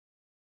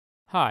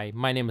Hi,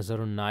 my name is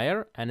Arun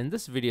Nair, and in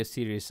this video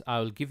series I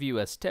will give you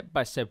a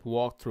step-by-step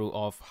walkthrough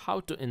of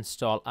how to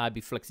install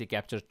ABBYY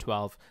Flexicapture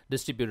 12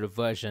 distributed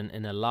version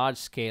in a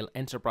large-scale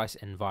enterprise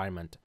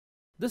environment.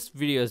 This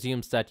video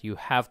assumes that you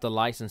have the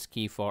license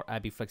key for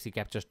ABBYY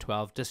Flexicapture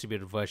 12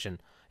 distributed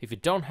version. If you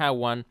don't have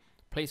one,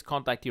 please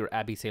contact your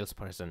ABBYY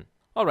salesperson.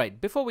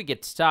 Alright, before we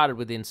get started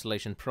with the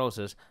installation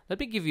process, let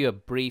me give you a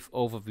brief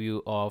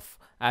overview of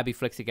ABBYY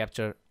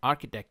Flexicapture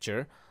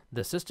architecture,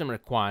 the system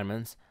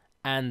requirements,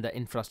 and the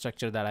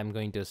infrastructure that I'm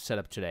going to set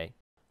up today.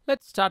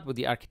 Let's start with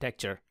the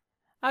architecture.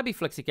 ABBYY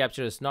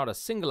Flexicapture is not a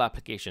single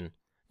application.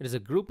 It is a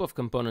group of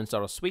components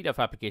or a suite of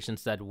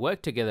applications that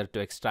work together to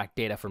extract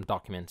data from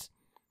documents.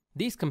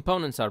 These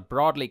components are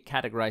broadly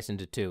categorized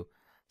into two: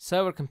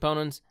 server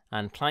components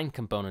and client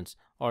components,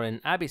 or in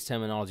ABBYY's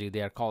terminology,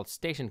 they are called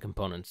station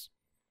components.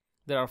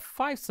 There are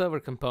 5 server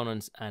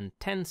components and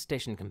 10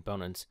 station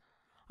components.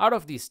 Out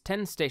of these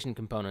 10 station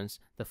components,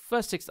 the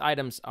first 6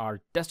 items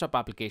are desktop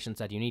applications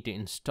that you need to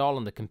install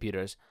on the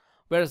computers,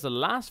 whereas the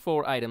last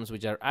 4 items,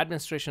 which are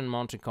administration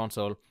monitoring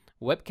console,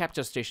 web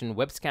capture station,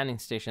 web scanning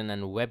station,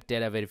 and web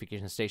data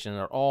verification station,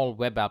 are all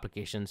web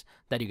applications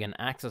that you can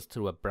access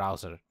through a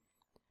browser.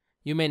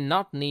 You may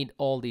not need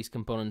all these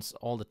components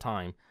all the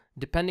time.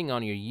 Depending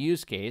on your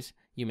use case,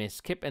 you may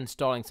skip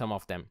installing some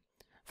of them.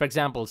 For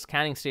example,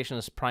 scanning station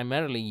is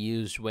primarily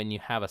used when you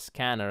have a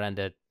scanner and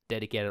a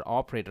dedicated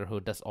operator who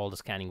does all the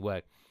scanning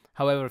work.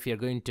 However, if you're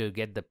going to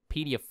get the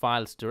PDF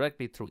files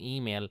directly through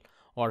email,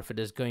 or if it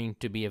is going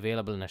to be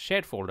available in a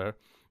shared folder,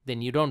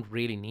 then you don't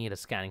really need a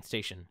scanning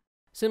station.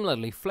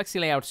 Similarly,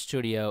 FlexiLayout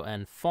Studio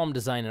and Form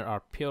Designer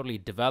are purely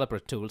developer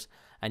tools,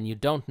 and you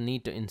don't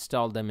need to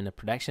install them in a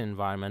production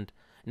environment.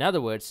 In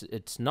other words,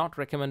 it's not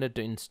recommended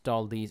to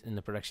install these in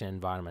the production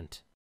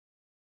environment.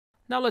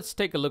 Now let's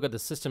take a look at the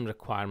system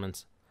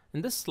requirements.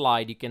 In this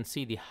slide, you can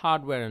see the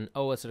hardware and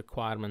OS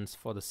requirements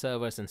for the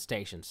servers and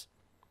stations.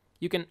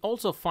 You can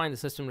also find the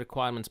system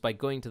requirements by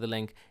going to the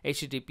link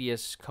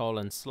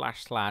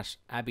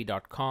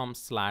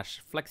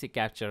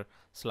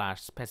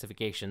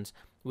https://abby.com/flexicapture/specifications,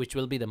 which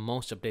will be the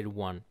most updated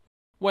one.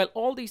 While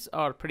all these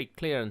are pretty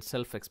clear and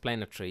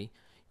self-explanatory,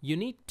 you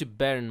need to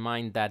bear in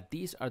mind that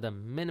these are the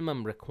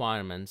minimum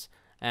requirements,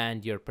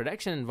 and your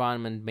production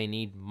environment may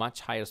need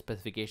much higher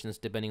specifications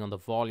depending on the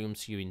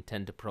volumes you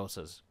intend to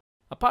process.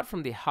 Apart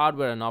from the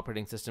hardware and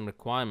operating system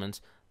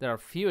requirements, there are a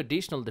few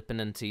additional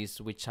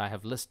dependencies which I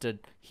have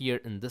listed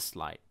here in this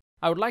slide.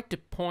 I would like to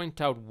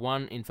point out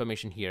one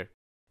information here.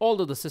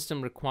 Although the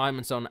system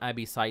requirements on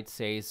ABBYY site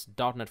says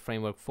 .NET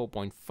Framework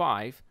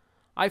 4.5,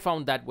 I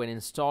found that when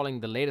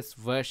installing the latest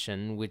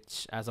version,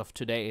 which as of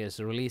today is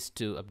released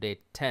to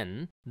update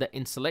 10, the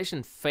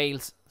installation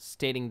fails,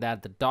 stating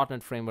that the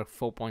 .NET Framework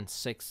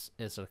 4.6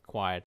 is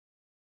required.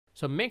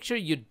 So make sure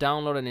you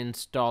download and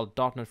install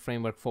 .NET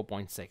Framework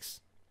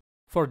 4.6.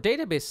 For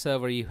database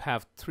server, you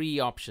have 3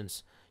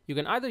 options. You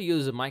can either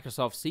use a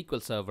Microsoft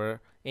SQL Server,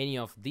 any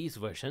of these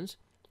versions,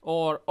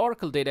 or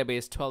Oracle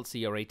Database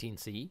 12c or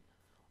 18c.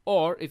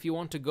 Or if you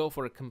want to go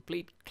for a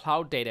complete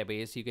cloud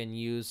database, you can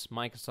use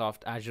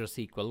Microsoft Azure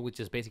SQL, which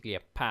is basically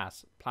a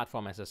PaaS,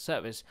 Platform as a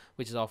Service,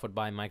 which is offered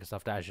by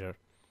Microsoft Azure.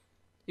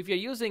 If you're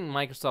using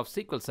Microsoft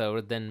SQL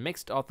Server, then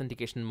mixed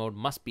authentication mode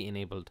must be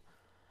enabled.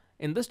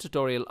 In this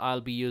tutorial,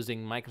 I'll be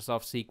using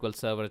Microsoft SQL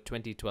Server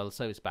 2012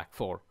 Service Pack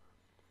 4.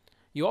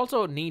 You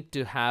also need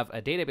to have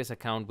a database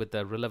account with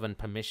the relevant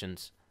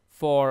permissions.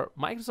 For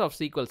Microsoft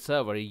SQL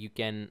Server, you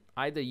can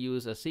either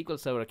use a SQL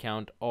Server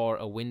account or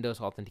a Windows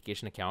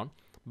authentication account,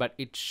 but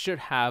it should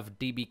have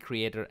DB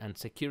Creator and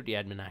Security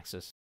Admin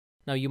access.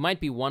 Now you might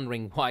be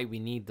wondering why we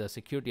need the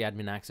Security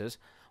Admin access.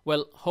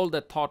 Well, hold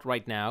that thought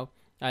right now.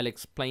 I'll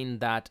explain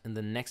that in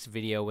the next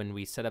video when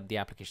we set up the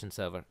application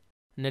server.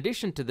 In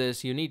addition to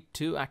this, you need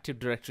 2 Active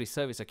Directory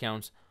service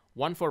accounts,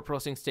 one for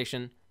processing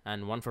station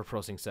and one for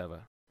processing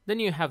server. Then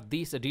you have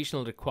these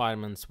additional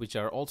requirements which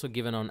are also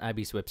given on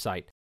ABBYY's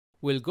website.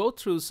 We'll go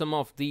through some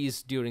of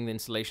these during the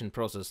installation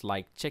process,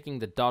 like checking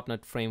the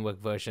 .NET Framework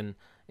version,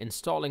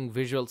 installing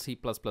Visual C++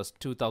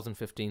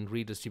 2015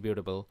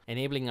 redistributable,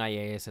 enabling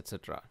IIS,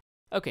 etc.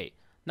 Okay,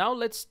 now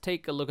let's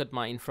take a look at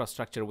my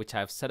infrastructure which I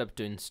have set up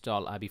to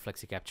install ABBYY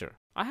Flexicapture.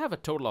 I have a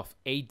total of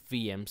 8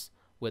 VMs,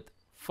 with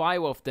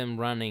 5 of them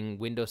running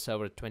Windows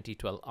Server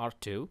 2012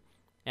 R2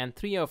 and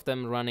 3 of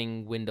them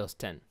running Windows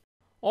 10.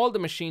 All the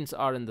machines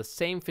are in the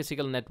same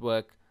physical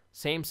network,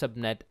 same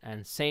subnet,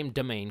 and same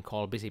domain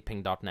called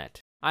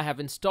busyping.net. I have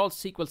installed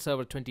SQL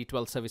Server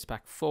 2012 Service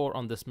Pack 4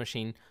 on this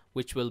machine,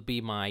 which will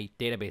be my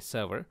database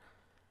server,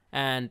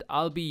 and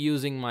I'll be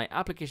using my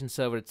application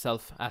server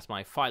itself as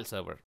my file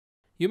server.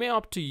 You may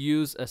opt to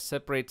use a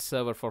separate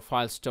server for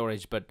file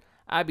storage, but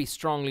ABBYY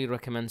strongly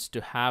recommends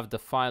to have the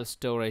file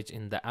storage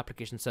in the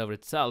application server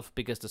itself,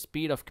 because the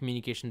speed of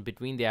communication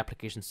between the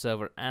application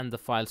server and the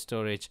file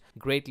storage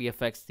greatly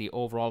affects the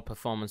overall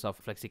performance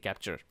of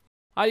Flexicapture.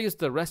 I'll use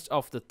the rest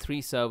of the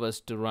 3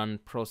 servers to run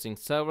processing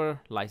server,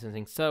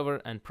 licensing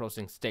server, and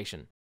processing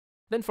station.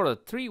 Then for the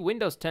 3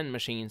 Windows 10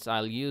 machines,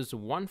 I'll use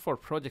one for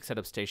project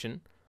setup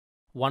station,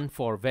 one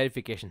for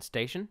verification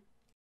station,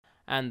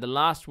 and the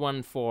last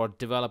one for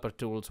developer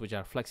tools, which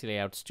are Flexi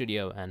Layout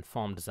Studio and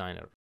Form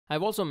Designer.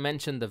 I've also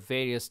mentioned the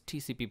various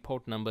TCP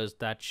port numbers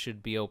that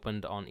should be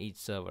opened on each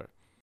server.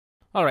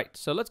 Alright,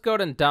 so let's go ahead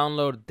and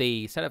download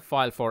the setup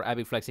file for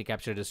ABBYY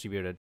Flexicapture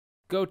distributed.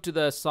 Go to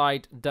the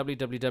site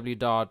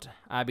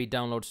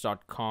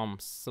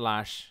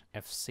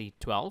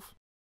www.abbeydownloads.com/fc12,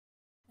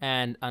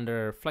 and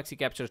under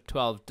Flexicapture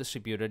 12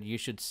 distributed, you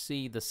should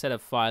see the setup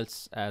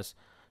files as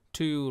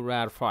 2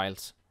 RAR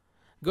files.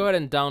 Go ahead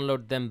and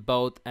download them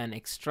both and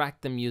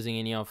extract them using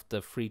any of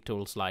the free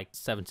tools like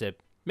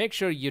 7-zip. Make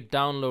sure you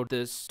download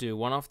this to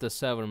one of the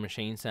server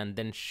machines and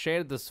then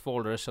share this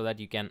folder so that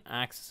you can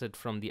access it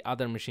from the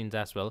other machines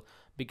as well,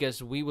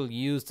 because we will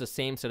use the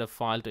same set of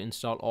file to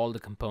install all the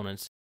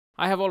components.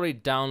 I have already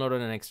downloaded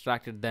and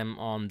extracted them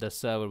on the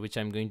server which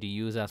I'm going to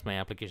use as my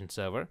application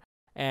server,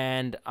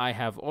 and I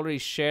have already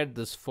shared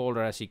this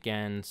folder as you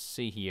can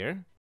see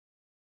here.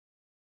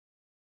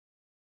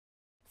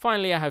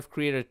 Finally, I have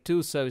created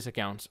 2 service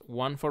accounts,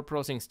 one for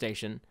processing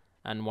station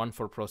and one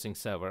for processing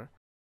server.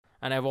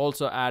 And I've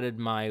also added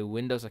my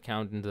Windows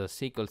account into the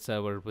SQL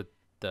Server with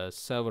the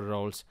server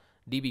roles,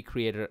 DB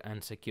Creator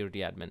and Security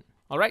Admin.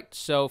 Alright,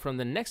 so from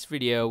the next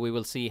video, we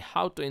will see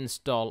how to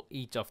install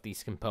each of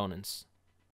these components.